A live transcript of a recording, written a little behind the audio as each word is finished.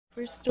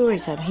For story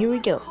time, here we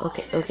go.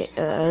 Okay.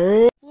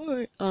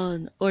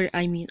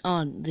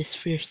 On this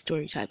first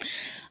story time,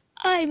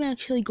 I'm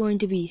actually going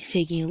to be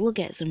taking a look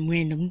at some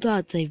random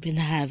thoughts I've been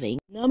having.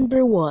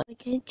 Number 1, why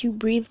can't you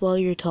breathe while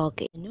you're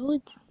talking? I know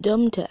it's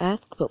dumb to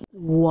ask, but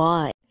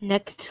why?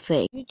 Next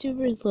thing,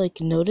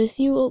 YouTubers notice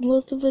you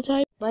most of the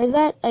time? By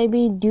that, I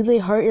mean, do they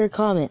heart your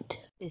comment?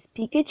 Is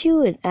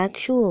Pikachu an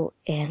actual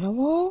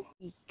animal?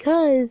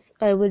 Because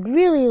I would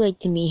really like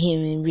to meet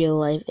him in real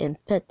life and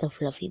pet the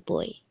fluffy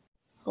boy.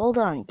 Hold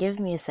on, give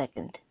me a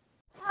second.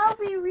 Have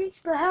we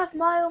reached the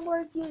half-mile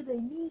mark yet? I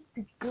need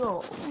to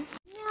go.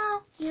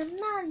 No, you're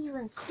not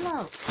even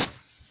close.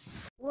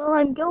 Well,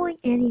 I'm going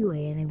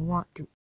anyway and I want to